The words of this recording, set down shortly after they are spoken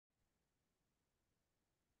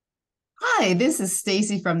Hi, this is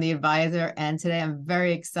Stacey from The Advisor, and today I'm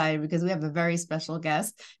very excited because we have a very special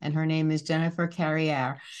guest, and her name is Jennifer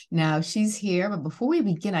Carriere. Now, she's here, but before we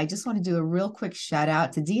begin, I just want to do a real quick shout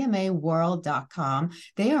out to DMAworld.com.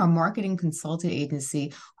 They are a marketing consulting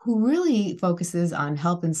agency who really focuses on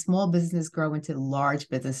helping small business grow into large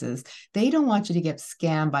businesses. They don't want you to get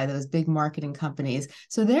scammed by those big marketing companies.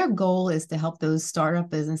 So their goal is to help those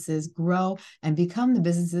startup businesses grow and become the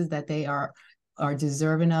businesses that they are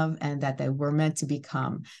deserving of and that they were meant to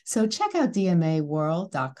become. So check out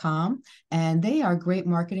dmaworld.com, and they are great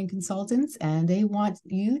marketing consultants, and they want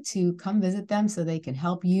you to come visit them so they can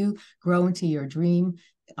help you grow into your dream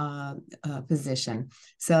position.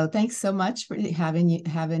 So thanks so much for having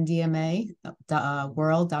DMA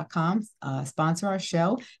world.com sponsor our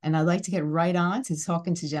show. And I'd like to get right on to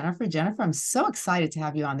talking to Jennifer. Jennifer, I'm so excited to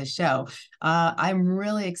have you on the show. I'm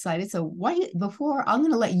really excited. So before I'm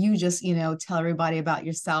going to let you just, tell everybody about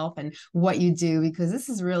yourself and what you do, because this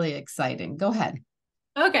is really exciting. Go ahead.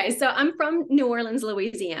 Okay, so I'm from New Orleans,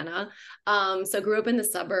 Louisiana. So grew up in the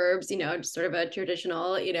suburbs, just sort of a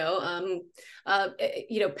traditional,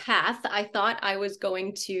 path. I thought I was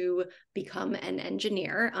going to become an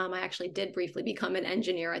engineer. I actually did briefly become an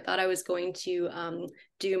engineer. I thought I was going to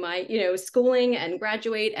do my, schooling and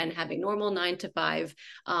graduate and have a normal 9 to 5,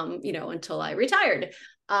 until I retired.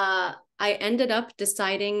 I ended up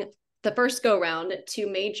deciding the first go round to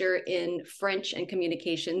major in French and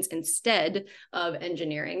communications instead of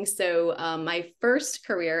engineering. So my first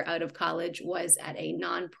career out of college was at a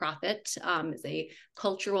nonprofit, as a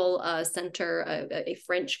cultural center, a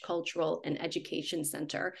French cultural and education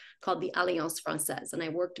center called the Alliance Française. And I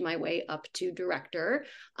worked my way up to director.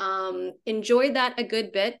 Enjoyed that a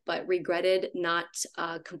good bit, but regretted not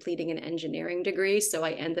completing an engineering degree. So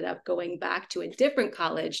I ended up going back to a different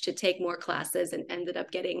college to take more classes and ended up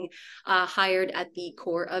getting hired at the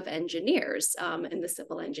Corps of Engineers in the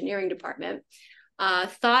civil engineering department.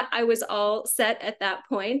 Thought I was all set at that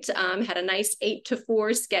point. Had a nice 8 to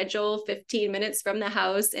 4 schedule, 15 minutes from the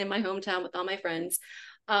house in my hometown with all my friends.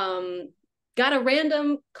 Got a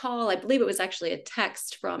random call. I believe it was actually a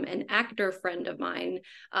text from an actor friend of mine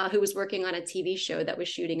who was working on a TV show that was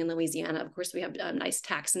shooting in Louisiana. Of course, we have nice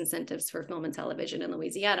tax incentives for film and television in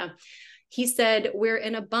Louisiana. He said, "We're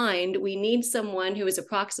in a bind. We need someone who is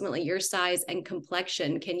approximately your size and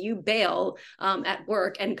complexion. Can you bail at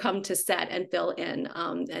work and come to set and fill in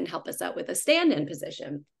and help us out with a stand-in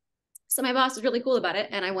position?" So my boss was really cool about it,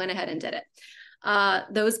 and I went ahead and did it.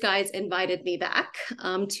 Those guys invited me back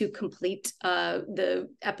to complete the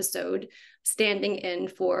episode standing in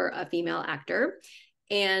for a female actor.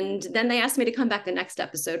 And then they asked me to come back the next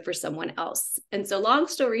episode for someone else. And so long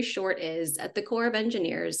story short is, at the Corps of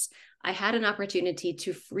Engineers, I had an opportunity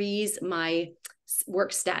to freeze my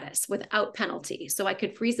work status without penalty. So I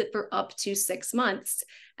could freeze it for up to 6 months.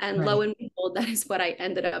 And lo Right. and behold, that is what I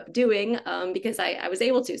ended up doing because I was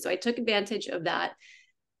able to. So I took advantage of that.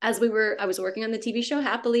 I was working on the TV show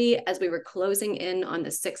happily. As we were closing in on the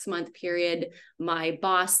 6 month period, my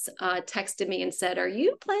boss texted me and said, "Are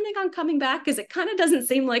you planning on coming back? Because it kind of doesn't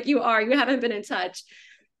seem like you are. You haven't been in touch."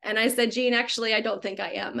 And I said, "Gene, actually, I don't think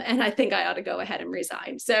I am. And I think I ought to go ahead and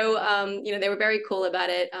resign." So, they were very cool about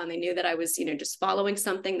it. They knew that I was, just following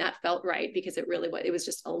something that felt right, because it was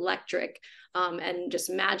just electric and just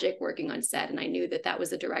magic working on set. And I knew that that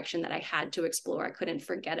was a direction that I had to explore. I couldn't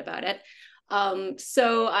forget about it.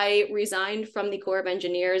 So I resigned from the Corps of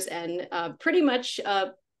Engineers, and pretty much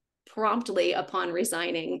promptly upon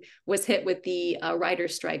resigning was hit with the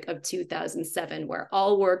writer's strike of 2007, where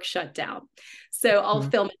all work shut down. So all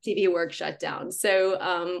Mhm. film and TV work shut down.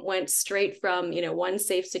 So went straight from, one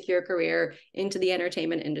safe, secure career into the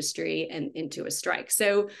entertainment industry and into a strike.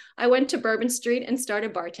 So I went to Bourbon Street and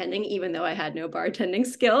started bartending, even though I had no bartending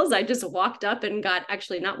skills. I just walked up and got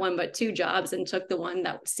actually not one, but 2 jobs, and took the one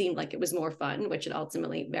that seemed like it was more fun, which it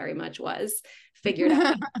ultimately very much was. Figured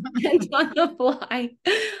out and on the fly.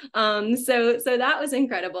 So that was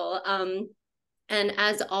incredible. And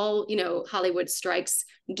as all, Hollywood strikes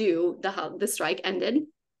do, the strike ended.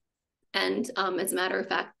 And as a matter of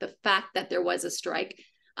fact, the fact that there was a strike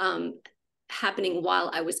happening while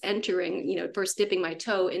I was entering, first dipping my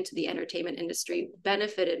toe into the entertainment industry,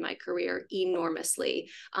 benefited my career enormously.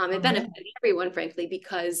 It benefited everyone, frankly,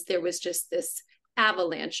 because there was just this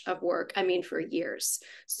avalanche of work, for years.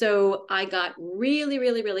 So I got really,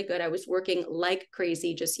 really, really good. I was working like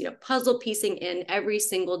crazy, just, puzzle piecing in every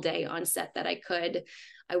single day on set that I could.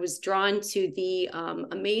 I was drawn to the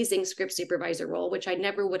amazing script supervisor role, which I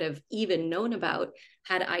never would have even known about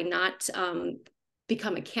had I not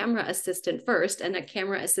become a camera assistant first. And a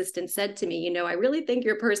camera assistant said to me, you know, I really think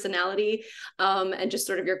your personality and just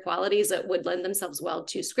sort of your qualities that would lend themselves well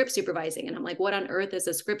to script supervising. And I'm like, what on earth is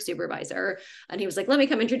a script supervisor? And he was like, let me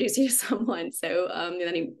come introduce you to someone. So and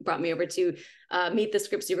then he brought me over to meet the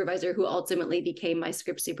script supervisor, who ultimately became my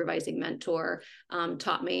script supervising mentor,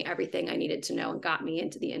 taught me everything I needed to know and got me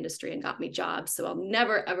into the industry and got me jobs. So I'll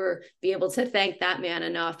never, ever be able to thank that man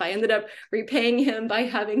enough. I ended up repaying him by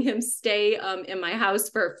having him stay in my house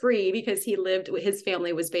for free, because his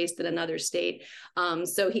family was based in another state.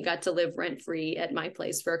 So he got to live rent free at my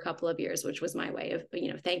place for a couple of years, which was my way of,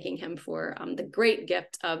 you know, thanking him for the great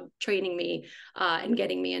gift of training me and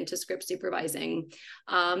getting me into script supervising.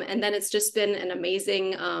 And then it's just been an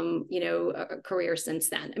amazing, career since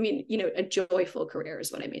then. I mean, you know, a joyful career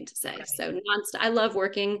is what I mean to say. Right. So I love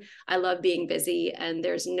working. I love being busy, and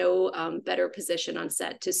there's no better position on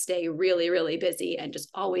set to stay really, really busy and just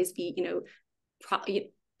always be, you know,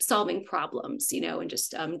 solving problems, you know, and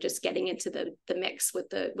just getting into the mix with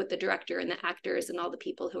the director and the actors and all the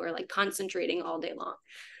people who are like concentrating all day long.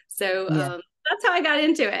 So that's how I got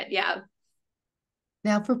into it. Yeah.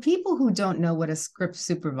 Now, for people who don't know what a script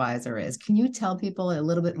supervisor is, can you tell people a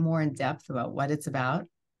little bit more in depth about what it's about?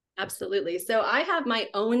 Absolutely. So I have my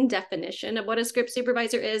own definition of what a script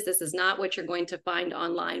supervisor is. This is not what you're going to find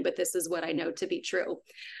online, but this is what I know to be true.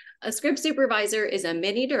 A script supervisor is a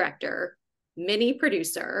mini director, mini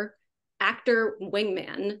producer, actor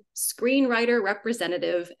wingman, screenwriter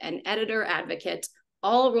representative, and editor advocate,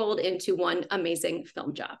 all rolled into one amazing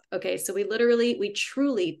film job. Okay, so we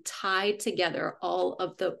truly tie together all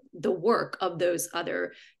of the work of those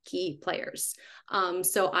other key players.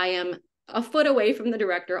 So I am a foot away from the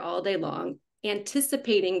director all day long,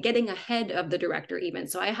 anticipating getting ahead of the director even.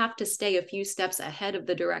 So I have to stay a few steps ahead of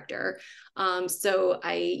the director. So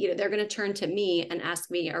they're going to turn to me and ask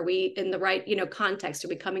me, are we in the right, context? Are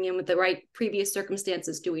we coming in with the right previous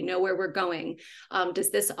circumstances? Do we know where we're going?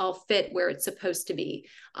 Does this all fit where it's supposed to be?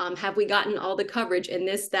 Have we gotten all the coverage in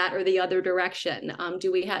this, that, or the other direction?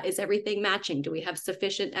 Is everything matching? Do we have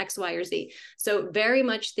sufficient X, Y, or Z? So very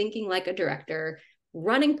much thinking like a director.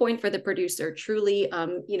 Running point for the producer, truly,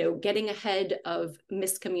 getting ahead of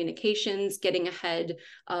miscommunications, getting ahead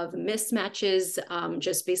of mismatches,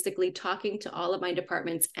 just basically talking to all of my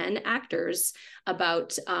departments and actors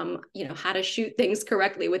about, how to shoot things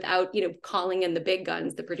correctly without, calling in the big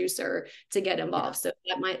guns, the producer, to get involved. Yeah. So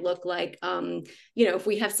that might look like, if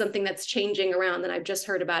we have something that's changing around, and I've just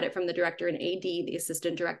heard about it from the director and AD, the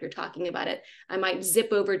assistant director, talking about it, I might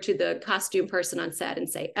zip over to the costume person on set and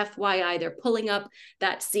say, FYI, they're pulling up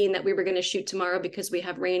that scene that we were going to shoot tomorrow because we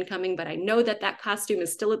have rain coming, but I know that costume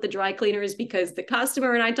is still at the dry cleaners because the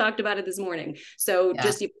costumer and I talked about it this morning. So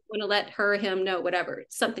just, you want to let him know, whatever,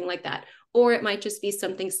 something like that. Or it might just be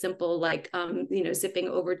something simple like, zipping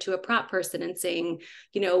over to a prop person and saying,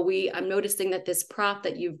 I'm noticing that this prop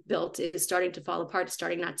that you've built is starting to fall apart,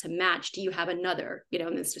 starting not to match. Do you have another,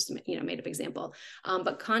 and it's just, made up example,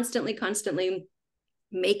 but constantly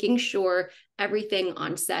making sure everything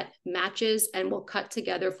on set matches and will cut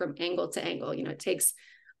together from angle to angle. It takes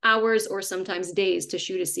hours or sometimes days to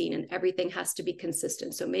shoot a scene, and everything has to be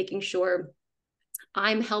consistent. So making sure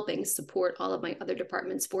I'm helping support all of my other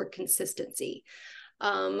departments for consistency.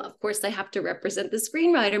 Of course, I have to represent the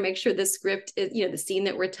screenwriter, make sure the script is, the scene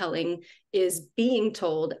that we're telling is being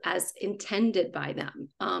told as intended by them.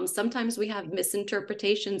 Sometimes we have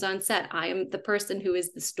misinterpretations on set. I am the person who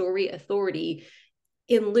is the story authority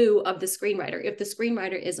in lieu of the screenwriter. If the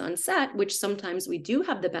screenwriter is on set, which sometimes we do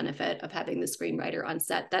have the benefit of having the screenwriter on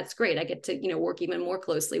set, that's great. I get to, work even more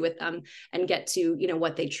closely with them and get to,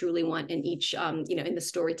 what they truly want in each, in the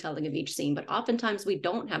storytelling of each scene. But oftentimes we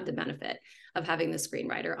don't have the benefit of having the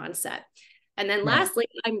screenwriter on set. And then lastly,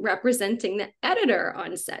 I'm representing the editor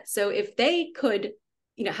on set. So if they could,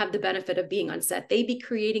 have the benefit of being on set, they'd be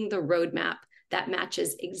creating the roadmap that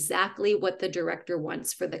matches exactly what the director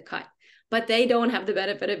wants for the cut. But they don't have the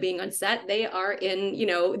benefit of being on set. They are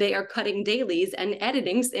they are cutting dailies and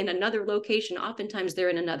editings in another location. Oftentimes they're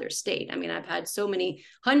in another state. I mean, I've had so many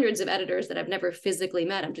hundreds of editors that I've never physically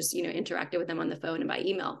met. I'm just, interacted with them on the phone and by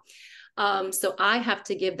email. So I have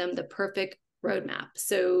to give them the perfect roadmap.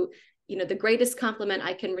 So, the greatest compliment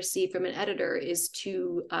I can receive from an editor is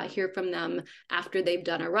to hear from them after they've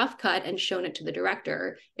done a rough cut and shown it to the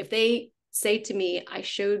director. If they say to me, I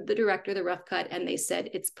showed the director the rough cut and they said,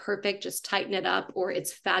 it's perfect, just tighten it up, or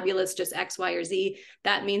it's fabulous, just X, Y, or Z,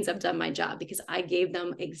 that means I've done my job because I gave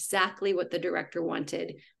them exactly what the director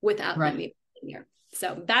wanted without them being here.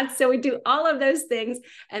 So we do all of those things.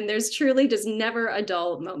 And there's truly just never a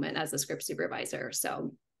dull moment as a script supervisor.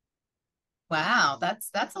 So. Wow,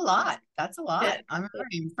 that's a lot. That's a Yeah. lot. I'm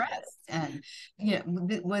very impressed. And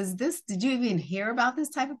was this, did you even hear about this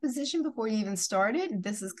type of position before you even started?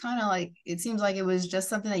 This is kind of like, it seems like it was just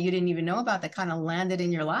something that you didn't even know about that kind of landed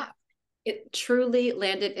in your lap. It truly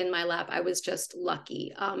landed in my lap. I was just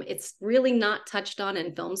lucky. It's really not touched on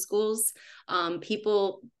in film schools.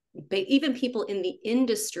 People, even people in the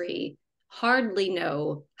industry, hardly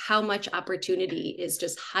know how much opportunity is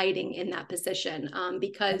just hiding in that position,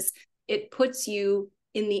 because it puts you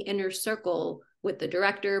in the inner circle with the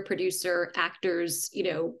director, producer, actors,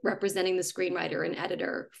 representing the screenwriter and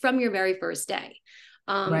editor from your very first day.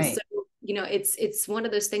 So, Right. it's one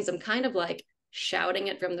of those things. I'm kind of like shouting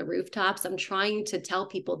it from the rooftops. I'm trying to tell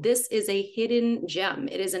people this is a hidden gem.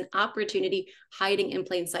 It is an opportunity hiding in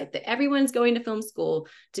plain sight, that everyone's going to film school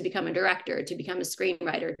to become a director, to become a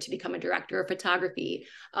screenwriter, to become a director of photography,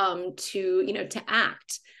 to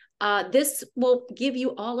act. This will give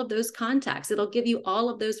you all of those contacts. It'll give you all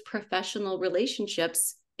of those professional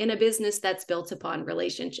relationships in a business that's built upon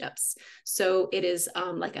relationships. So it is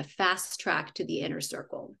like a fast track to the inner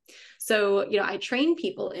circle. So, I train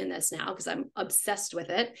people in this now because I'm obsessed with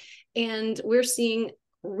it. And we're seeing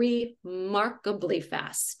remarkably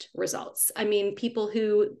fast results. I mean, people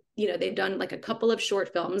who, they've done like a couple of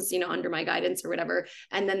short films, under my guidance or whatever,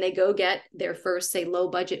 and then they go get their first, say, low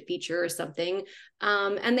budget feature or something,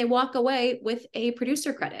 and they walk away with a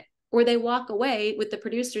producer credit. Or they walk away with the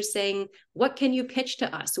producers saying, what can you pitch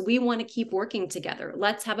to us? We want to keep working together.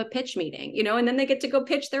 Let's have a pitch meeting, and then they get to go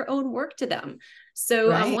pitch their own work to them. So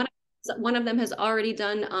Right. one of them has already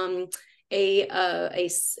done a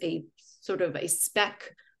sort of a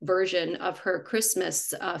spec version of her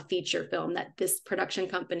Christmas feature film that this production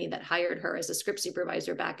company that hired her as a script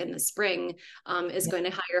supervisor back in the spring is going to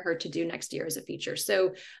hire her to do next year as a feature.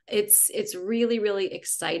 So it's really, really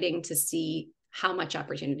exciting to see how much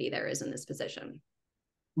opportunity there is in this position.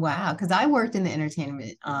 Wow, because I worked in the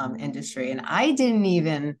entertainment industry and I didn't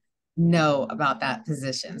even know about that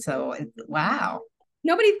position. So wow.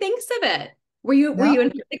 Nobody thinks of it. Were No, you in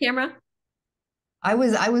front of the camera? I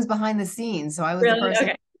was behind the scenes. So I was the Really? person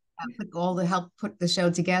Okay. that put all the help put the show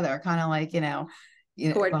together, kind of like, behind,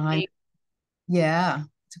 Coordinate. yeah, to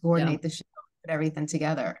Yeah. coordinate the show, put everything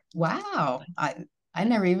together. Wow. I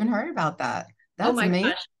never even heard about that. Oh That's my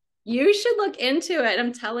amazing. gosh. You should look into it.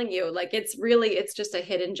 I'm telling you, like it's just a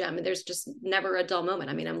hidden gem. And there's just never a dull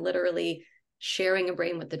moment. I mean, I'm literally sharing a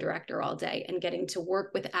brain with the director all day and getting to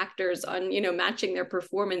work with actors on, matching their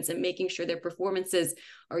performance and making sure their performances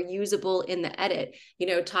are usable in the edit,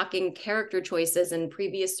 talking character choices and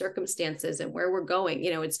previous circumstances and where we're going.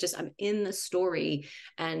 It's just, I'm in the story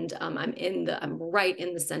and I'm right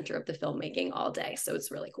in the center of the filmmaking all day. So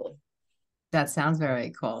it's really cool. That sounds very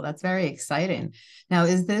cool. That's very exciting. Now,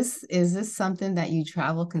 is this something that you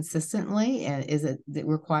travel consistently? And it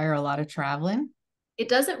require a lot of traveling? It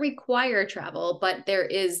doesn't require travel, but there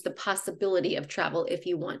is the possibility of travel if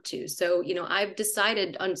you want to. So, I've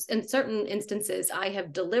decided in certain instances, I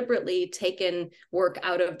have deliberately taken work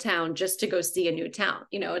out of town just to go see a new town.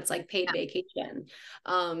 It's like paid vacation.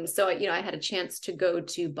 So, I had a chance to go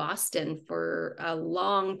to Boston for a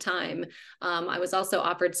long time. I was also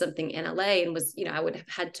offered something in LA and I would have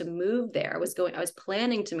had to move there. I was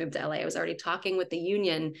planning to move to LA. I was already talking with the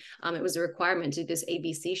union. It was a requirement to do this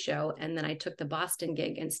ABC show. And then I took the Boston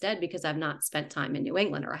gig instead because I've not spent time in New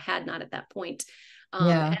England, or I had not at that point.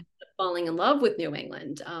 Yeah. And falling in love with New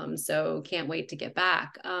England. So can't wait to get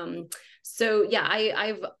back. So yeah,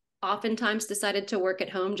 I've oftentimes decided to work at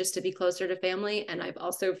home just to be closer to family. And I've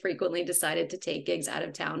also frequently decided to take gigs out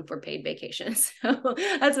of town for paid vacations. So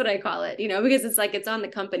that's what I call it, because it's like, it's on the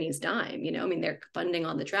company's dime, I mean, they're funding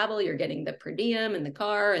all the travel, you're getting the per diem and the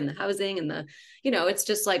car and the housing and the, it's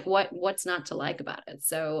just like, what's not to like about it?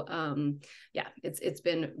 So yeah, it's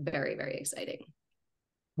been very, very exciting.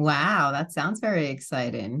 Wow, that sounds very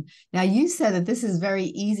exciting. Now, you said that this is very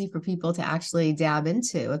easy for people to actually dab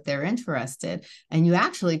into if they're interested, and you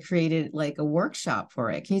actually created like a workshop for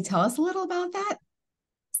it. Can you tell us a little about that?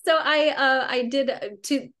 So I did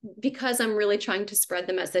because I'm really trying to spread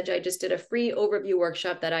the message. I just did a free overview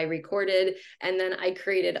workshop that I recorded, and then I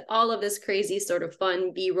created all of this crazy sort of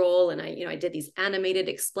fun B-roll, and I did these animated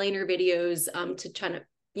explainer videos to try to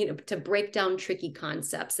to break down tricky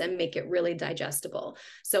concepts and make it really digestible.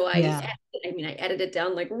 So Yeah. I edited it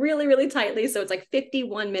down like really, really tightly. So it's like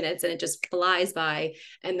 51 minutes and it just flies by.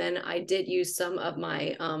 And then I did use some of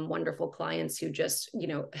my wonderful clients who just,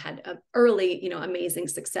 had early, amazing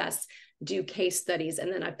success do case studies,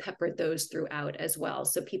 and then I peppered those throughout as well.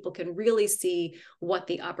 So people can really see what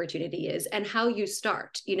the opportunity is and how you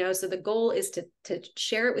start, so the goal is to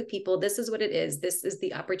share it with people. This is what it is. This is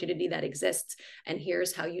the opportunity that exists. And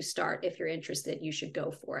here's how you start. If you're interested, you should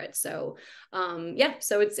go for it. So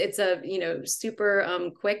so it's a,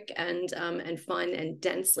 super quick and fun and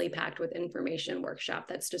densely packed with information workshop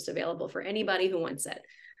that's just available for anybody who wants it.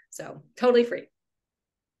 So totally free.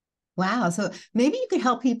 Wow. So maybe you could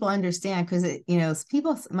help people understand, because,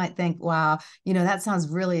 people might think, wow, that sounds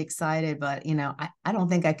really excited, but, I don't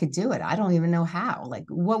think I could do it. I don't even know how. Like,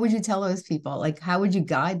 what would you tell those people? Like, how would you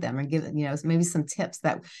guide them or give, maybe some tips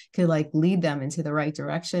that could like lead them into the right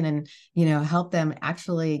direction and, help them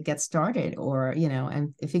actually get started or,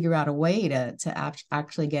 and figure out a way to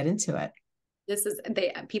actually get into it.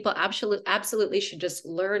 People absolutely should just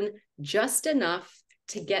learn just enough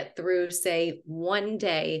to get through, say, one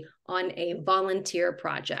day on a volunteer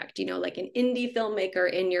project, like an indie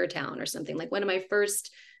filmmaker in your town or something. Like my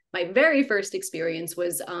very first experience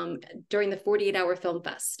was during the 48-hour film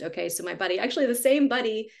fest. Okay. So my buddy, actually the same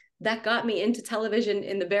buddy that got me into television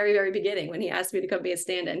in the very, very beginning, when he asked me to come be a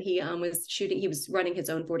stand-in, he was running his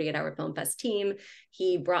own 48-hour film fest team.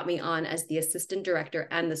 He brought me on as the assistant director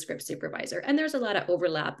and the script supervisor. And there's a lot of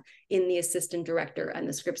overlap in the assistant director and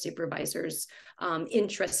the script supervisor's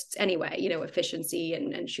interests anyway, efficiency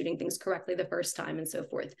and shooting things correctly the first time and so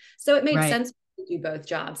forth. So it made sense to do both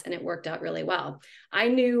jobs, and it worked out really well. I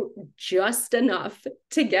knew just enough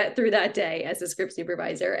to get through that day as a script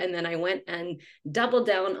supervisor. And then I went and doubled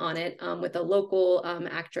down on it with a local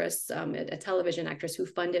actress, a television actress who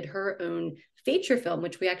funded her own feature film,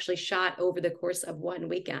 which we actually shot over the course of one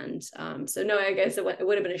weekend. So no, I guess it would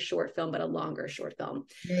have been a short film, but a longer short film.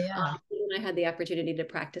 Yeah. And I had the opportunity to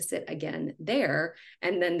practice it again there.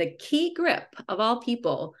 And then the key grip of all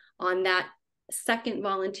people on that second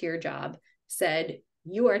volunteer job said,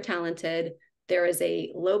 "You are talented. There is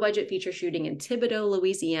a low budget feature shooting in Thibodaux,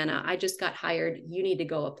 Louisiana. I just got hired. You need to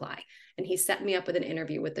go apply." And he set me up with an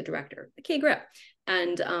interview with the director, the key grip.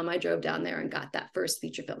 And I drove down there and got that first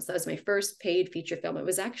feature film. So that was my first paid feature film. It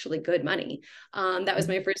was actually good money. That was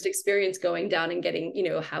my first experience going down and getting,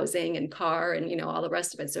 housing and car and, all the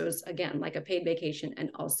rest of it. So it was, again, like a paid vacation,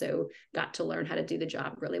 and also got to learn how to do the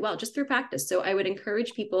job really well, just through practice. So I would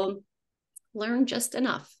encourage people, learn just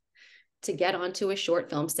enough to get onto a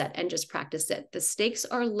short film set and just practice it. The stakes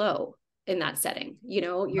are low in that setting.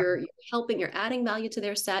 You're helping, you're adding value to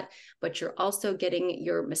their set, but you're also getting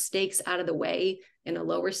your mistakes out of the way in a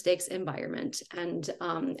lower stakes environment and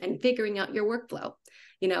figuring out your workflow,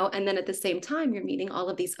 and then at the same time, you're meeting all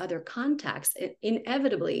of these other contacts.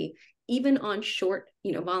 Inevitably, even on short,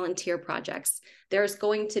 volunteer projects, there are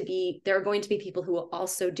going to be people who will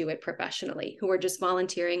also do it professionally, who are just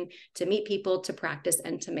volunteering to meet people, to practice,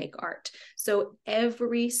 and to make art. So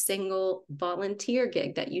every single volunteer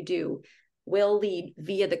gig that you do will lead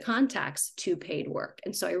via the contacts to paid work.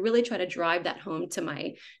 And so I really try to drive that home to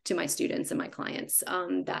my students and my clients,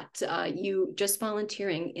 that you just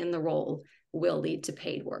volunteering in the role will lead to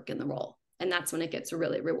paid work in the role. And that's when it gets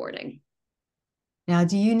really rewarding. Now,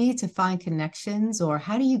 do you need to find connections, or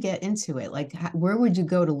how do you get into it? Like, where would you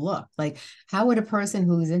go to look? Like, how would a person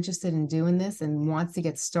who's interested in doing this and wants to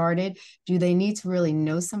get started, do they need to really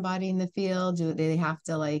know somebody in the field? Do they have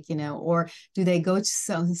to or do they go to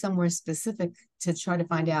somewhere specific to try to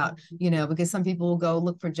find out, because some people will go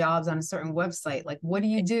look for jobs on a certain website. Like, what do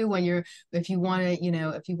you do if you want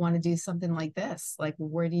to do something like this? Like,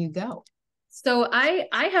 where do you go? So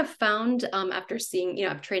I have found, after seeing,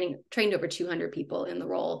 I've trained over 200 people in the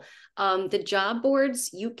role. The job boards,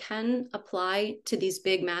 you can apply to these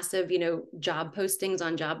big, massive, job postings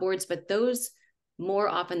on job boards, but those more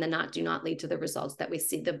often than not do not lead to the results that we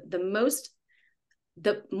see. The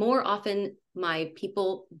more often my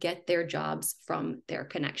people get their jobs from their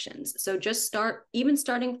connections. So just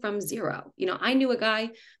starting from zero. I knew a guy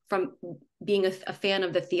from being a fan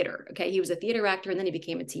of the theater. Okay. He was a theater actor, and then he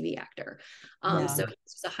became a TV actor. So he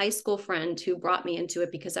was a high school friend who brought me into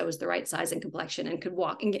it because I was the right size and complexion and could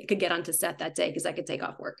walk and could get onto set that day because I could take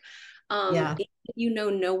off work. If you know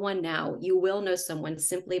no one now, you will know someone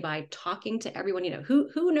simply by talking to everyone.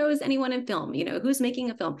 Who knows anyone in film, who's making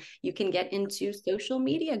a film. You can get into social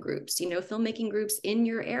media groups, filmmaking groups in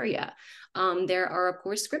your area. There are, of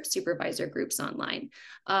course, script supervisor groups online.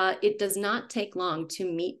 It does not take long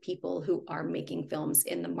to meet people who are making films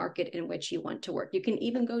in the market in which you want to work. You can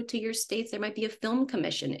even go to your states. There might be a film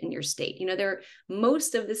commission in your state.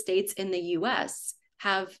 Most of the states in the US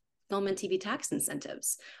have film and TV tax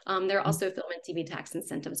incentives. There are also film and TV tax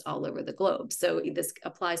incentives all over the globe. So this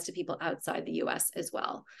applies to people outside the US as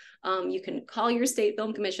well. You can call your state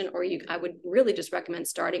film commission, or I would really just recommend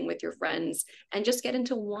starting with your friends and just get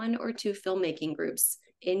into 1 or 2 filmmaking groups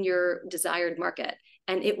in your desired market.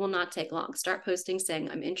 And it will not take long. Start posting saying,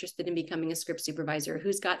 I'm interested in becoming a script supervisor.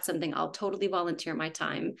 Who's got something? I'll totally volunteer my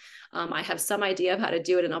time. I have some idea of how to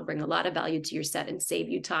do it, and I'll bring a lot of value to your set and save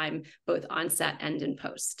you time, both on set and in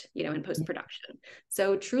post, in post-production.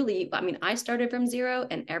 So truly, I mean, I started from 0,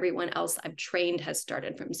 and everyone else I've trained has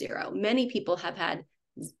started from 0. Many people that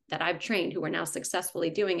I've trained who are now successfully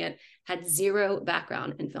doing it had 0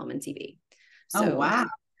 background in film and TV. So, oh, wow.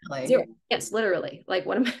 Really? 0. Yes, literally. Like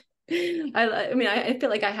one of my, I mean, I feel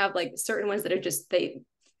like I have like certain ones that are just,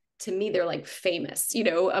 to me, they're like famous,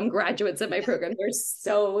 graduates of my program. They're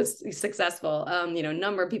so successful.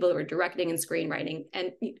 Number of people who are directing and screenwriting,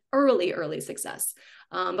 and early success.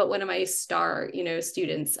 But one of my star,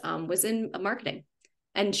 students was in marketing,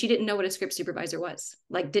 and she didn't know what a script supervisor was,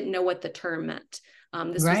 like didn't know what the term meant.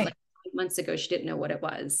 This was like months ago. She didn't know what it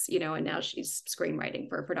was, and now she's screenwriting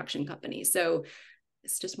for a production company. So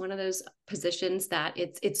it's just one of those positions that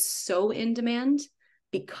it's so in demand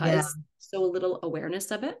because so little awareness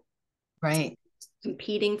of it. Right.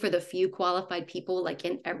 Competing for the few qualified people, like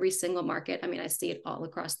in every single market. I mean, I see it all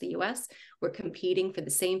across the US. We're competing for the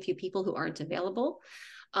same few people who aren't available.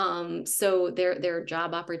 So there are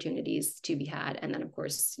job opportunities to be had. And then of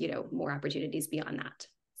course, more opportunities beyond that.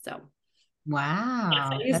 So wow. that's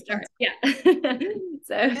how you start. Yeah.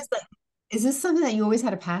 So is this something that you always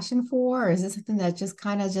had a passion for, or is this something that just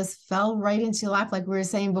kind of just fell right into your lap, like we were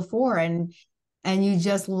saying before, and you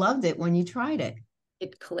just loved it when you tried it?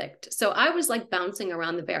 It clicked. So I was like bouncing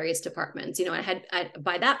around the various departments.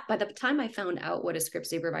 By the time I found out what a script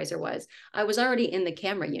supervisor was, I was already in the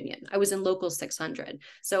camera union. I was in local 600.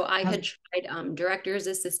 So I had tried director's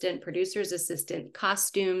assistant, producer's assistant,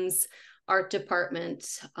 costumes, art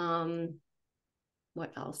department.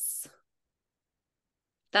 What else?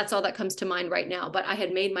 That's all that comes to mind right now. But I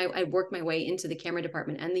had I worked my way into the camera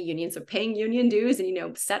department and the union. So paying union dues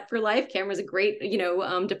and, set for life. Camera's a great,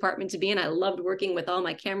 department to be in. I loved working with all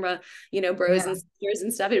my camera, bros and sisters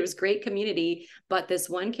and stuff. It was great community. But this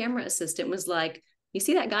one camera assistant was like, you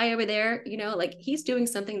see that guy over there, like he's doing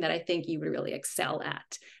something that I think you would really excel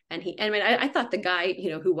at. And I thought the guy,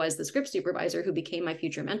 who was the script supervisor, who became my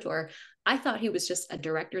future mentor, I thought he was just a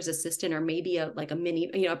director's assistant, or maybe a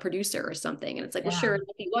mini, a producer or something. And it's like, well, sure,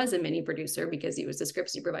 he was a mini producer because he was a script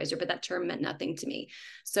supervisor, but that term meant nothing to me.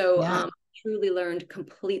 So truly learned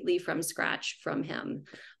completely from scratch from him.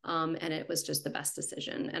 And it was just the best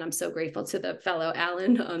decision. And I'm so grateful to the fellow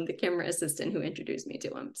Alan, the camera assistant, who introduced me to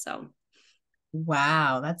him. So.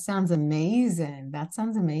 Wow, that sounds amazing.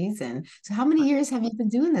 So how many years have you been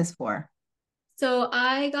doing this for? So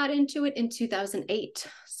I got into it in 2008.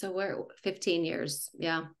 So we're 15 years.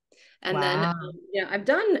 Yeah. And then, I've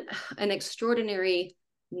done an extraordinary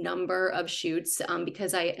number of shoots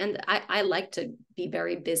because I like to be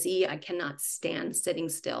very busy. I cannot stand sitting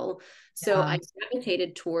still. So I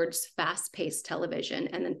gravitated towards fast-paced television,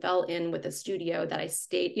 and then fell in with a studio that I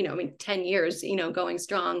stayed, 10 years, going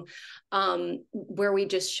strong, where we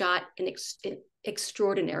just shot an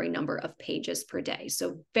extraordinary number of pages per day.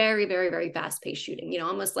 So very, very, very fast-paced shooting,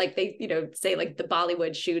 almost like they, say like the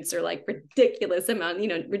Bollywood shoots are like ridiculous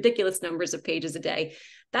ridiculous numbers of pages a day.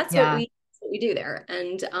 That's what we do there.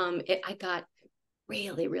 And I got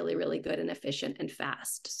really, really, really good and efficient and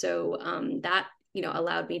fast. So that,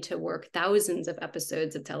 allowed me to work thousands of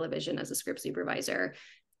episodes of television as a script supervisor.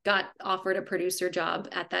 Got offered a producer job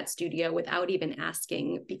at that studio without even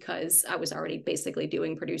asking, because I was already basically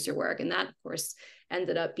doing producer work. And that, of course,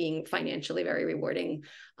 ended up being financially very rewarding,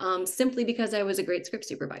 simply because I was a great script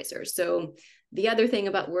supervisor. So the other thing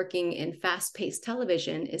about working in fast-paced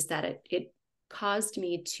television is that it caused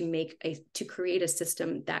me to create a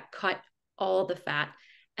system that cut all the fat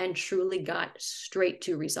and truly got straight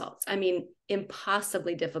to results. I mean,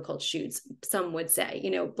 impossibly difficult shoots, some would say,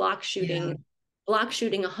 block shooting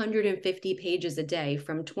 150 pages a day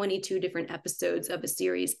from 22 different episodes of a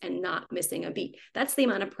series and not missing a beat. That's the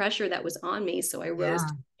amount of pressure that was on me. So I rose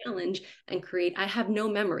to the challenge and I have no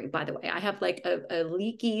memory, by the way. I have like a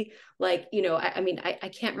leaky,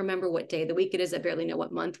 I can't remember what day of the week it is. I barely know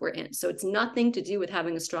what month we're in. So it's nothing to do with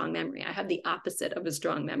having a strong memory. I have the opposite of a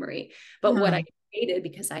strong memory. But what I created,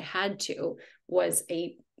 because I had to, was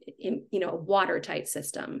a watertight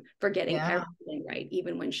system for getting everything right,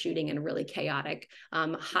 even when shooting in a really chaotic,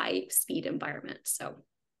 high speed environment. So.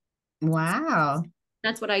 Wow.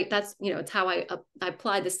 That's, it's how I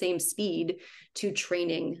apply the same speed to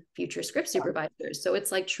training future script supervisors. So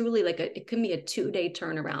it's like truly like it can be a 2-day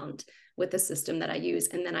turnaround with the system that I use.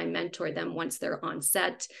 And then I mentor them once they're on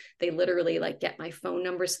set. They literally like get my phone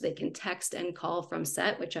number so they can text and call from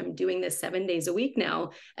set, which I'm doing this 7 days a week now.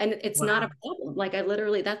 And it's not a problem. Like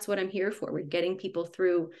that's what I'm here for. We're getting people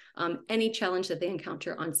through any challenge that they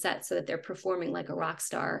encounter on set so that they're performing like a rock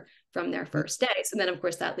star from their first day. So then of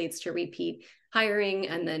course that leads to repeat hiring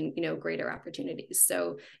and then, greater opportunities.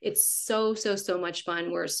 So it's so much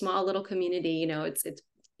fun. We're a small little community, it's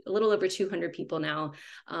a little over 200 people now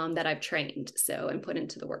that I've trained and put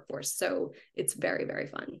into the workforce. So it's very, very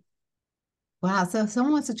fun. Wow. So if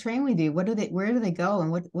someone wants to train with you, where do they go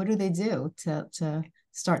and what do they do to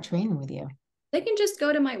start training with you? They can just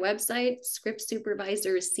go to my website,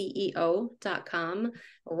 scriptsupervisorsceo.com.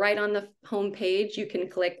 Right on the homepage, you can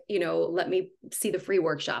click, let me see the free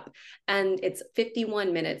workshop. And it's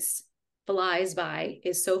 51 minutes, flies by,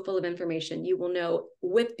 is so full of information. You will know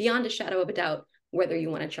with beyond a shadow of a doubt whether you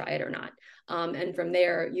want to try it or not. And from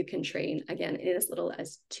there, you can train again in as little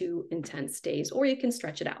as 2 intense days, or you can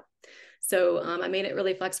stretch it out. So I made it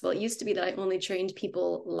really flexible. It used to be that I only trained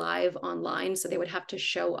people live online. So they would have to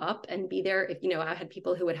show up and be there. If, I had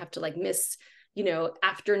people who would have to like miss,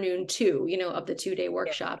 afternoon 2, of the 2-day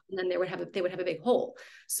workshop. And then they would have a big hole.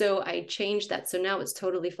 So I changed that. So now it's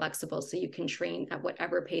totally flexible. So you can train at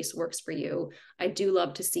whatever pace works for you. I do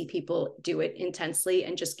love to see people do it intensely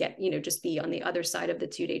and just get, just be on the other side of the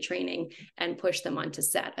 2-day training and push them onto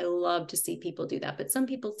set. I love to see people do that, but some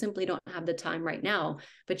people simply don't have the time right now,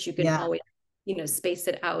 but you can always, space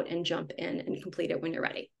it out and jump in and complete it when you're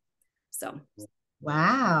ready. So.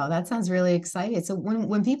 Wow, that sounds really exciting. So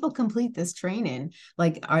when people complete this training,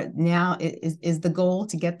 like is the goal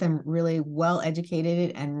to get them really well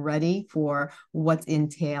educated and ready for what's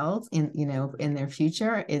entailed in their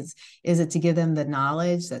future? Is it to give them the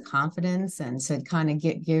knowledge, the confidence, and to kind of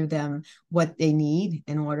give them what they need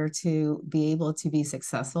in order to be able to be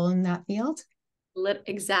successful in that field?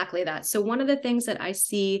 Exactly that. So one of the things that I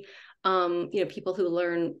see, people who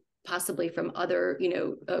learn possibly from other,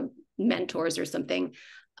 mentors or something.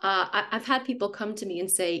 I've had people come to me and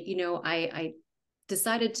say, I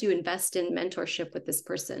decided to invest in mentorship with this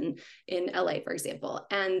person in LA, for example.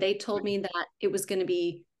 And they told me that it was going to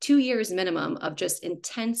be 2 years minimum of just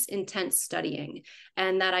intense studying.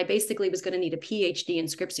 And that I basically was going to need a PhD in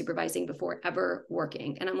script supervising before ever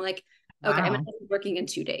working. And I'm like, okay, Wow. I'm working in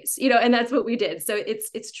 2 days, and that's what we did. So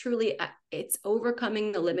it's truly, it's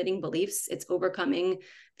overcoming the limiting beliefs. It's overcoming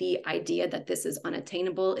the idea that this is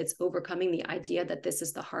unattainable. It's overcoming the idea that this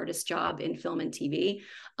is the hardest job in film and TV.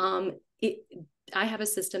 I have a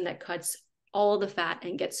system that cuts all the fat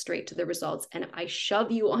and gets straight to the results. And I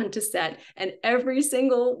shove you onto set, and every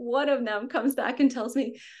single one of them comes back and tells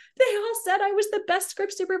me, they all said I was the best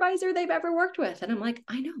script supervisor they've ever worked with. And I'm like,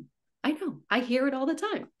 I know. I hear it all the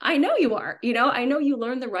time. I know you are, I know you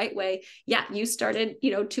learned the right way. Yeah. You started,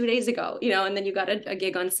 2 days ago, and then you got a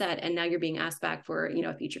gig on set and now you're being asked back for,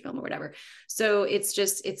 a feature film or whatever. So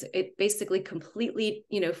it basically completely,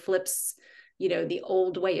 flips, the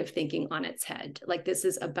old way of thinking on its head. Like this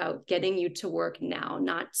is about getting you to work now,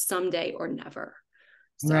 not someday or never.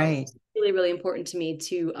 So Right. it's really, really important to me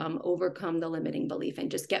to overcome the limiting belief and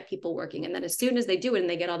just get people working. And then as soon as they do it and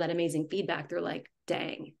they get all that amazing feedback, they're like,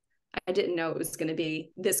 dang, I didn't know it was going to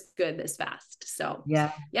be this good, this fast. So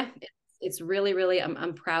Yeah. it's really, really,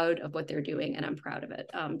 I'm proud of what they're doing and I'm proud of it.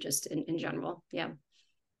 Just in general. Yeah.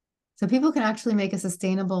 So people can actually make a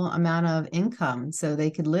sustainable amount of income so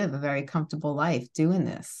they could live a very comfortable life doing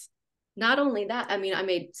this. Not only that,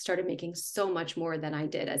 I started making so much more than I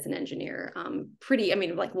did as an engineer.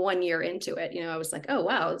 Like 1 year into it, I was like, oh,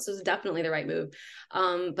 wow, this is definitely the right move.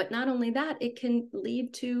 But not only that, it can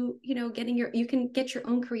lead to, you can get your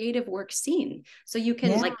own creative work seen. So you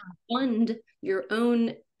can like fund your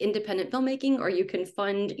own independent filmmaking, or you can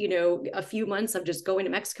fund, a few months of just going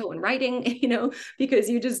to Mexico and writing, because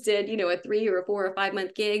you just did, a 3 or a 4 or 5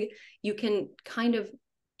 month gig. You can kind of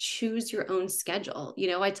choose your own schedule.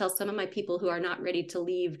 I tell some of my people who are not ready to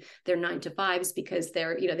leave their 9 to 5s because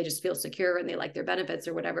they're, they just feel secure and they like their benefits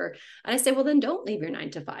or whatever. And I say, well, then don't leave your 9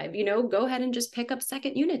 to 5, go ahead and just pick up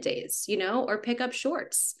second unit days, or pick up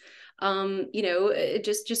shorts.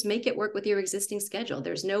 Just make it work with your existing schedule.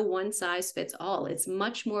 There's no one size fits all. It's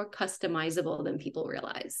much more customizable than people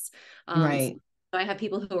realize. Right. So I have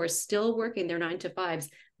people who are still working their 9 to 5s.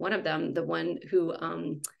 One of them, the one who,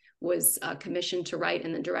 was commissioned to write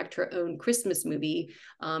and then direct her own Christmas movie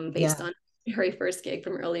based on very first gig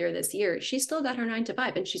from earlier this year, she still got her 9 to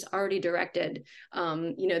 5, and she's already directed,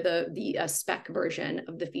 the spec version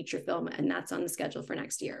of the feature film, and that's on the schedule for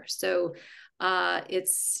next year. So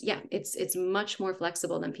it's much more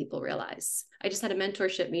flexible than people realize. I just had a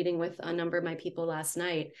mentorship meeting with a number of my people last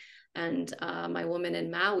night, and my woman in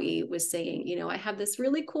Maui was saying, I have this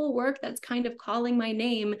really cool work that's kind of calling my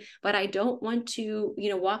name, but I don't want to,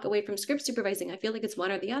 walk away from script supervising. I feel like it's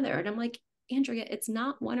one or the other. And I'm like, Andrea, it's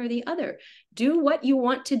not one or the other. Do what you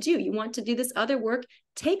want to do. You want to do this other work,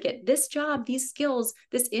 take it. This job, these skills,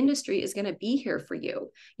 this industry is going to be here for you,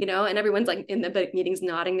 and everyone's like in the meetings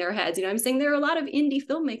nodding their heads. I'm saying there are a lot of indie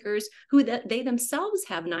filmmakers who they themselves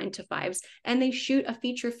have 9 to 5s, and they shoot a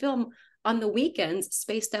feature film on the weekends,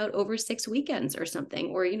 spaced out over 6 weekends or something,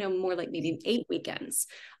 or, more like maybe 8 weekends.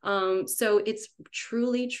 So it's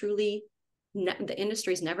truly, truly, the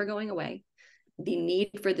industry is never going away. The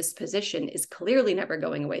need for this position is clearly never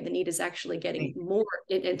going away. The need is actually getting more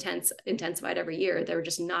intensified every year.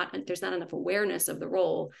 There's not enough awareness of the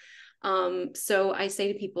role. So I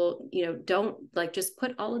say to people, don't just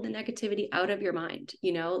put all of the negativity out of your mind,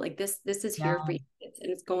 this is here for you,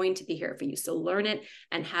 and it's going to be here for you. So learn it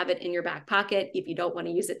and have it in your back pocket. If you don't want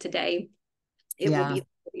to use it today, it will be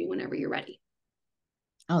for you whenever you're ready.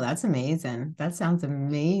 Oh, that's amazing. That sounds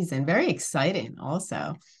amazing. Very exciting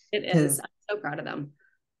also. It is. I'm so proud of them.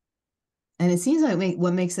 And it seems like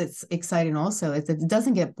what makes it exciting also is that it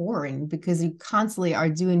doesn't get boring, because you constantly are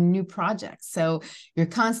doing new projects. So you're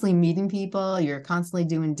constantly meeting people, you're constantly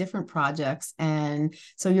doing different projects. And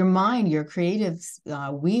so your mind, your creative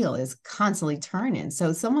wheel is constantly turning.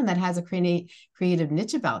 So someone that has a creative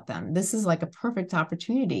niche about them, this is like a perfect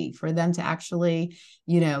opportunity for them to actually,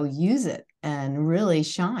 use it and really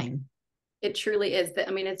shine. It truly is.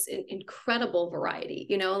 It's an incredible variety,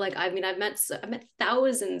 I've met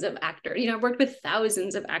thousands of actors, I've worked with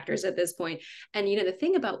thousands of actors at this point. And, the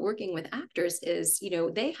thing about working with actors is,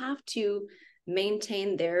 they have to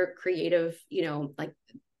maintain their creative,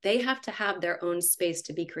 they have to have their own space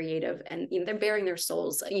to be creative, and they're bearing their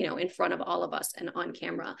souls, in front of all of us and on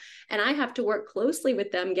camera. And I have to work closely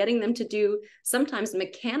with them, getting them to do sometimes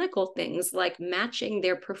mechanical things like matching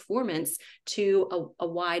their performance to a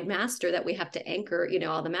wide master that we have to anchor,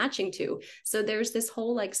 all the matching to. So there's this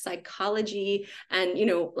whole psychology and,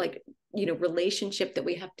 relationship that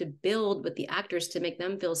we have to build with the actors to make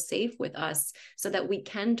them feel safe with us, so that we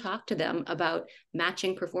can talk to them about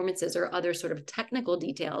matching performances or other sort of technical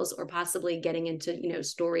details, or possibly getting into,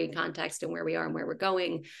 story context and where we are and where we're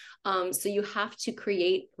going. So you have to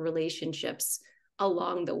create relationships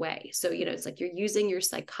along the way. So, it's like you're using your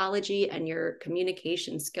psychology and your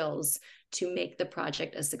communication skills to make the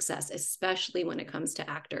project a success, especially when it comes to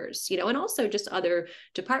actors, and also just other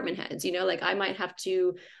department heads, I might have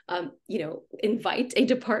to, invite a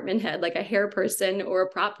department head, like a hair person or a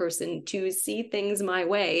prop person, to see things my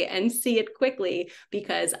way and see it quickly,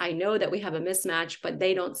 because I know that we have a mismatch, but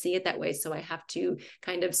they don't see it that way. So I have to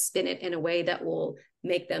kind of spin it in a way that will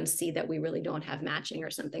make them see that we really don't have matching or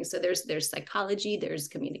something. So there's psychology, there's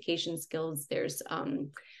communication skills, there's,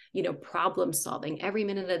 problem solving every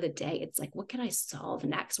minute of the day. It's like, what can I solve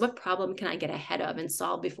next? What problem can I get ahead of and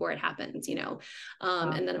solve before it happens,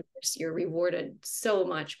 And then of course you're rewarded so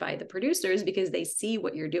much by the producers, because they see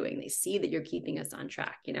what you're doing. They see that you're keeping us on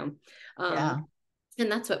track, And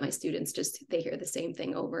that's what my students they hear the same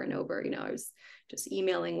thing over and over. I was just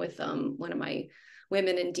emailing with one of my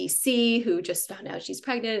women in DC who just found out she's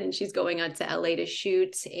pregnant, and she's going out to LA to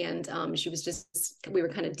shoot. And we were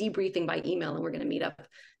kind of debriefing by email, and we're going to meet up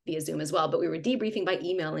via Zoom as well. But we were debriefing by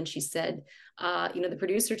email, and she said, the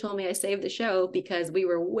producer told me I saved the show because we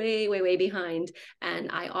were way, way, way behind. And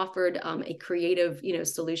I offered a creative,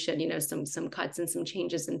 solution, some cuts and some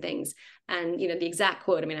changes and things. And, the exact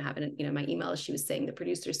quote, I have it in, my email, she was saying, the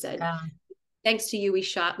producer said, thanks to you, we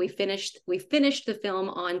finished the film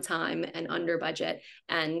on time and under budget,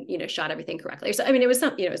 and, shot everything correctly. So, it was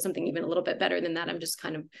something even a little bit better than that. I'm just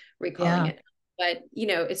kind of recalling it. But,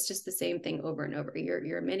 it's just the same thing over and over.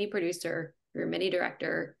 You're a mini producer, you're a mini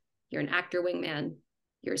director, you're an actor wingman,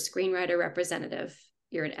 you're a screenwriter representative,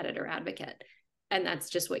 you're an editor advocate. And that's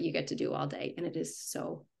just what you get to do all day. And it is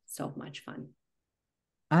so, so much fun.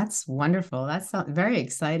 That's wonderful. That's very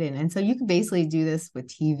exciting. And so you can basically do this with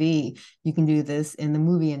TV. You can do this in the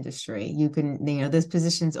movie industry. You can, this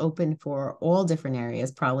position's open for all different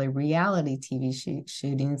areas, probably reality TV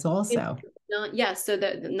shootings also. So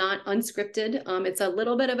not unscripted. It's a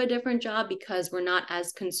little bit of a different job because we're not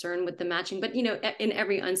as concerned with the matching. But, in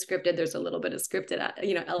every unscripted, there's a little bit of scripted,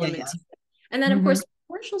 element. And then, of course,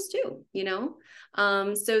 commercials too,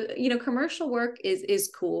 so commercial work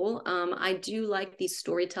is cool. I do like the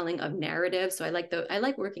storytelling of narrative, so I like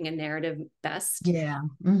working a narrative best. Yeah.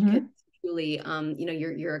 Because Mm-hmm. truly,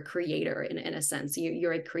 you're a creator in a sense.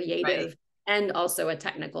 You're a Right. creative and also a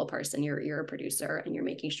technical person. You're a producer, and you're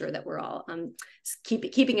making sure that we're all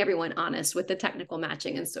keeping everyone honest with the technical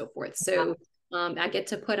matching and so forth. So I get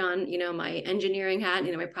to put on, my engineering hat,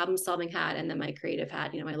 my problem solving hat, and then my creative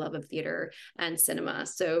hat, my love of theater and cinema.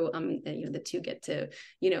 So, the two get to,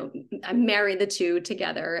 I marry the two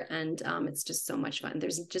together, and it's just so much fun.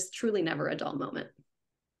 There's just truly never a dull moment.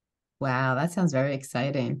 Wow, that sounds very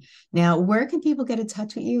exciting. Now, where can people get in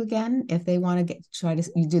touch with you again if they want to try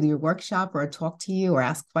to you do your workshop or talk to you or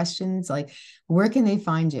ask questions? Like, where can they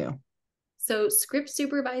find you? So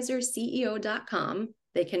scriptsupervisorsceo.com.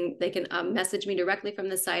 They can message me directly from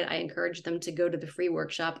the site. I encourage them to go to the free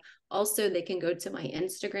workshop. Also, they can go to my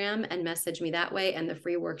Instagram and message me that way. And the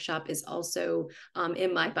free workshop is also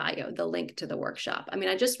in my bio, the link to the workshop. I mean,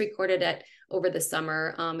 I just recorded it over the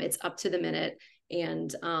summer. It's up to the minute.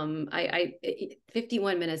 And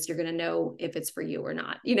 51 minutes, you're going to know if it's for you or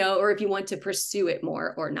not, or if you want to pursue it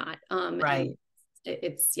more or not. And Right.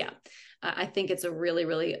 it's, yeah, I think it's a really,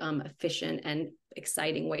 really efficient and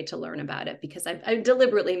exciting way to learn about it, because I've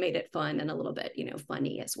deliberately made it fun and a little bit,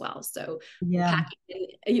 funny as well. So Yeah. packing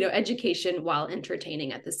in, education while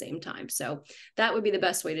entertaining at the same time. So that would be the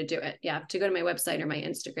best way to do it. Yeah. To go to my website or my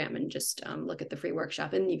Instagram and just look at the free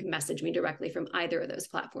workshop, and you can message me directly from either of those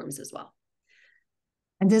platforms as well.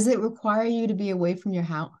 And does it require you to be away from your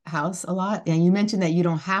house a lot? And you mentioned that you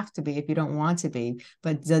don't have to be if you don't want to be,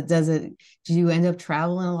 but do you end up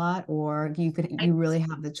traveling a lot, or you really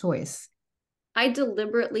have the choice? I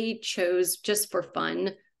deliberately chose, just for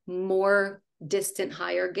fun, more distant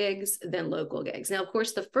hire gigs than local gigs. Now, of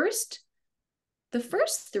course, the first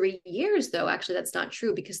 3 years, though, actually, that's not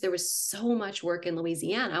true, because there was so much work in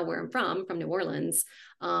Louisiana, where I'm from New Orleans.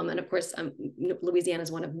 And of course, Louisiana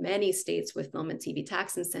is one of many states with film and TV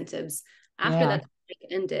tax incentives. After Yeah. that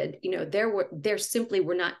ended, there simply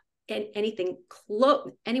were not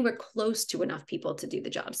anywhere close to enough people to do the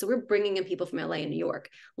job. So we're bringing in people from LA and New York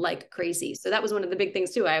like crazy. So that was one of the big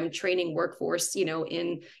things too. I am training workforce,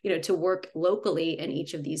 to work locally in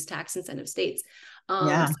each of these tax incentive states.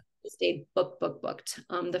 Yeah. So I stayed booked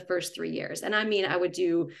the first 3 years. And I mean, I would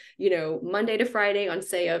do, Monday to Friday on,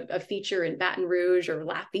 say, a feature in Baton Rouge or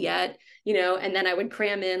Lafayette, and then I would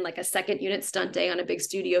cram in like a second unit stunt day on a big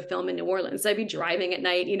studio film in New Orleans. So I'd be driving at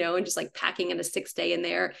night, and just like packing in a 6-day in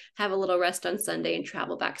there, have a little rest on Sunday, and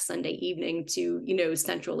travel back Sunday evening to,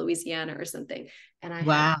 central Louisiana or something. And I had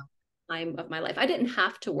Wow. time of my life. I didn't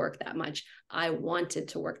have to work that much. I wanted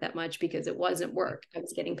to work that much because it wasn't work. I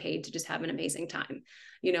was getting paid to just have an amazing time,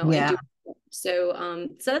 and Yeah. do so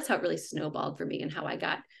that's how it really snowballed for me, and how I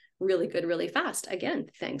got really good really fast. Again,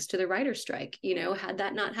 thanks to the writer's strike. Had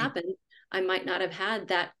that not happened, I might not have had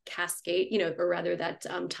that cascade, or rather that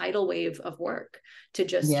tidal wave of work to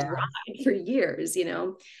just Yeah. ride for years,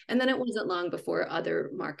 And then it wasn't long before other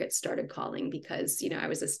markets started calling, because, I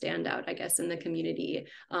was a standout, I guess, in the community,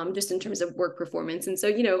 just in terms of work performance. And so,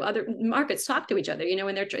 other markets talk to each other,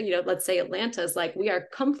 and they're, let's say Atlanta's like, we are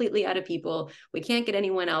completely out of people. We can't get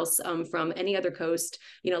anyone else from any other coast.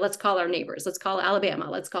 Let's call our neighbors. Let's call Alabama.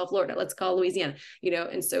 Let's call Florida. Let's call Louisiana,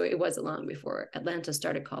 and so it wasn't long before Atlanta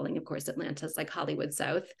started calling. Of course, Atlanta's like Hollywood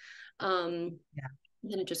South. Yeah. And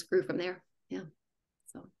then it just grew from there. Yeah.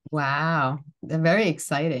 So Wow. They're very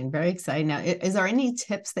exciting. Very exciting. Now, is there any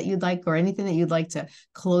tips that you'd like, or anything that you'd like to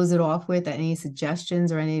close it off with? Any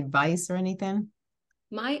suggestions or any advice or anything?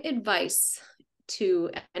 my advice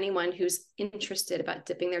to anyone who's interested about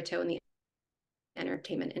dipping their toe in the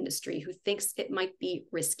entertainment industry, who thinks it might be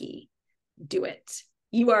risky, do it.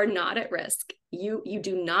 You are not at risk. You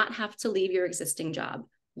do not have to leave your existing job.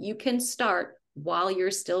 You can start while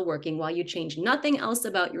you're still working, while you change nothing else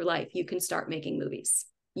about your life. You can start making movies.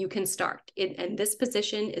 You can start it, and this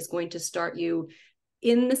position is going to start you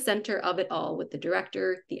in the center of it all, with the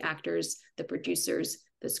director, the actors, the producers,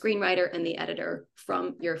 the screenwriter, and the editor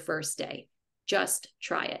from your first day. Just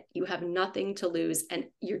try it. You have nothing to lose, and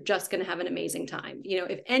you're just going to have an amazing time.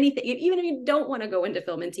 If anything, even if you don't want to go into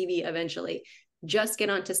film and TV eventually, just get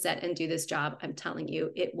onto set and do this job. I'm telling you,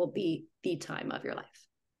 it will be the time of your life.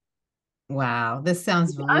 Wow. This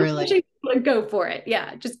sounds I'm really, pushing people to go for it.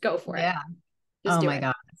 Yeah, just go for it. yeah. Just Oh do my it.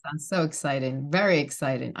 God. That sounds so exciting. Very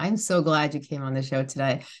exciting. I'm so glad you came on the show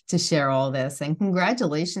today to share all this. And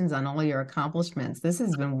congratulations on all your accomplishments. This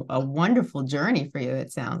has been a wonderful journey for you,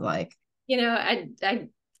 it sounds like. I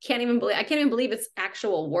I can't even believe it's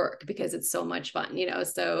actual work because it's so much fun,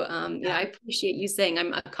 so I appreciate you saying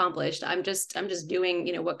I'm accomplished. I'm just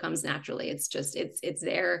doing, what comes naturally. It's just it's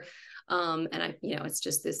there. And it's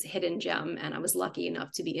just this hidden gem, and I was lucky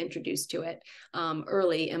enough to be introduced to it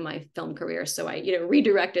early in my film career. So I,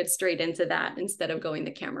 redirected straight into that instead of going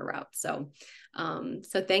the camera route. So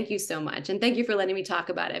thank you so much. And thank you for letting me talk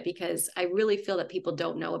about it, because I really feel that people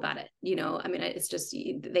don't know about it. I mean, it's just,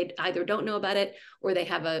 they either don't know about it or they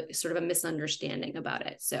have a sort of a misunderstanding about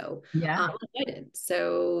it. So Yeah. I did.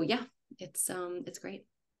 So yeah, it's great.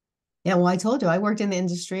 Yeah, well, I told you I worked in the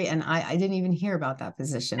industry and I didn't even hear about that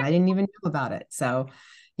position. I didn't even know about it. So,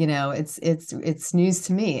 it's news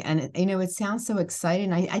to me. And it sounds so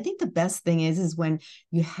exciting. I think the best thing is when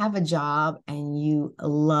you have a job and you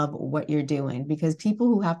love what you're doing, because people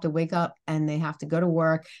who have to wake up and they have to go to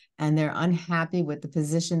work and they're unhappy with the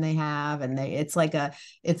position they have, and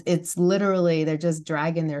it's literally they're just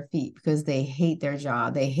dragging their feet because they hate their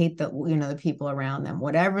job. They hate the people around them,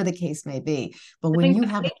 whatever the case may be. But when Living you for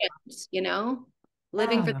the have weekend,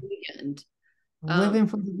 living for a the weekend. Um, living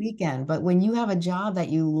for the weekend. But when you have a job that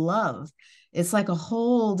you love, it's like a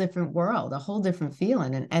whole different world, a whole different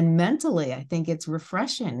feeling. And mentally, I think it's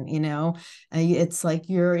refreshing. It's like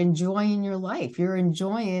you're enjoying your life. You're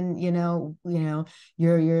enjoying,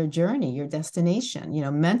 your journey, your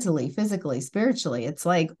destination, mentally, physically, spiritually. It's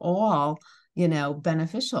like all,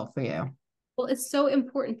 beneficial for you. Well, it's so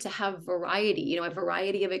important to have variety, a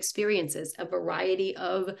variety of experiences, a variety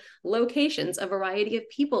of locations, a variety of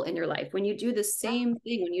people in your life. When you do the same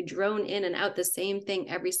thing, when you drone in and out the same thing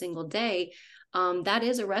every single day, that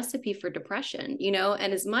is a recipe for depression,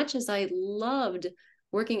 And as much as I loved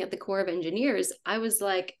working at the Corps of Engineers, I was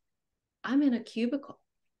like, I'm in a cubicle.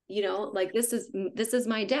 Like this is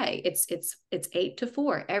my day. It's 8 to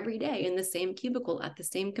 4 every day in the same cubicle at the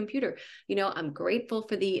same computer. I'm grateful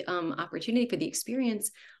for the opportunity, for the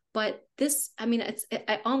experience, but I mean,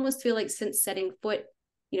 I almost feel like since setting foot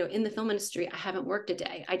in the film industry, I haven't worked a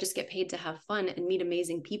day. I just get paid to have fun and meet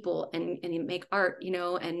amazing people and make art,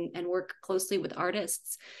 and work closely with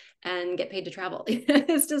artists and get paid to travel.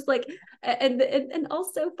 It's just like, and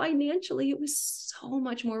also financially, it was so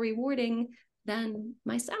much more rewarding than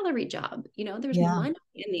my salary job. There's Yeah. money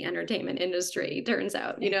in the entertainment industry, turns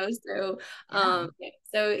out, so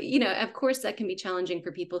Yeah. of course that can be challenging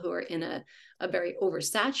for people who are in a very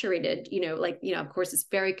oversaturated, of course it's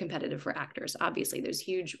very competitive for actors. Obviously there's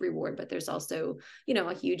huge reward, but there's also,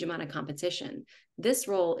 a huge amount of competition. This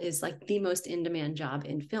role is like the most in-demand job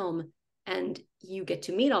in film, and you get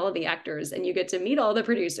to meet all of the actors and you get to meet all the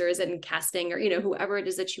producers and casting, or whoever it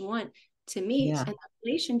is that you want to meet. Yeah. And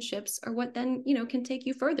relationships are what then can take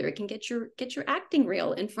you further. It can get your acting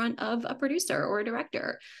reel in front of a producer or a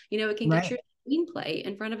director. It can get Right. your screenplay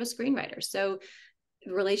in front of a screenwriter. So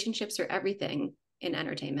relationships are everything in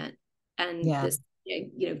entertainment, and Yeah. this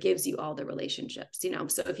gives you all the relationships.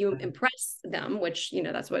 So if you impress them, which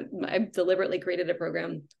that's what I've deliberately created a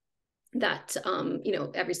program that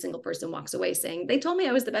every single person walks away saying they told me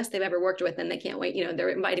I was the best they've ever worked with, and they can't wait, they're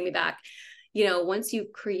inviting me back. Once you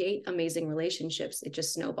create amazing relationships, it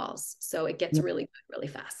just snowballs. So it gets Yeah. really good really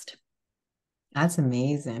fast. That's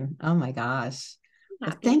amazing. Oh my gosh. I'm Well,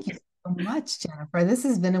 happy. thank you so much, Jennifer. This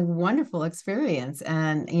has been a wonderful experience.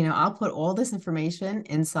 And, I'll put all this information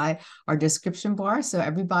inside our description bar so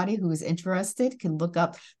everybody who is interested can look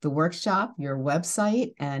up the workshop, your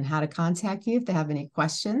website, and how to contact you if they have any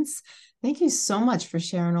questions. Thank you so much for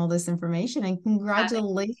sharing all this information, and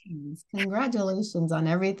congratulations. Congratulations on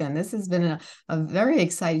everything. This has been a very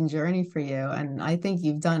exciting journey for you. And I think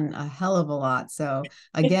you've done a hell of a lot. So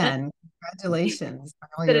again, congratulations on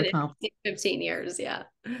all Been your an accomplishments. 15 years. Yeah.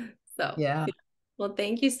 So, Yeah. well,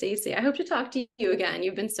 thank you, Stacey. I hope to talk to you again.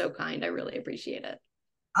 You've been so kind. I really appreciate it.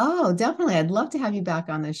 Oh, definitely. I'd love to have you back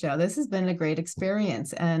on the show. This has been a great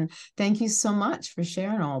experience. And thank you so much for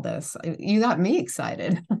sharing all this. You got me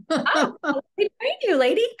excited. Oh, well, bring you,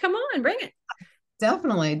 lady. Come on, bring it.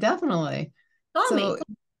 Definitely, definitely. Call me.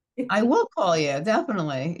 So I will call you,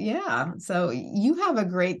 definitely. Yeah. So you have a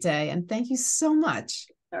great day and thank you so much.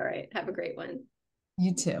 All right. Have a great one.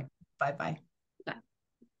 You too. Bye bye.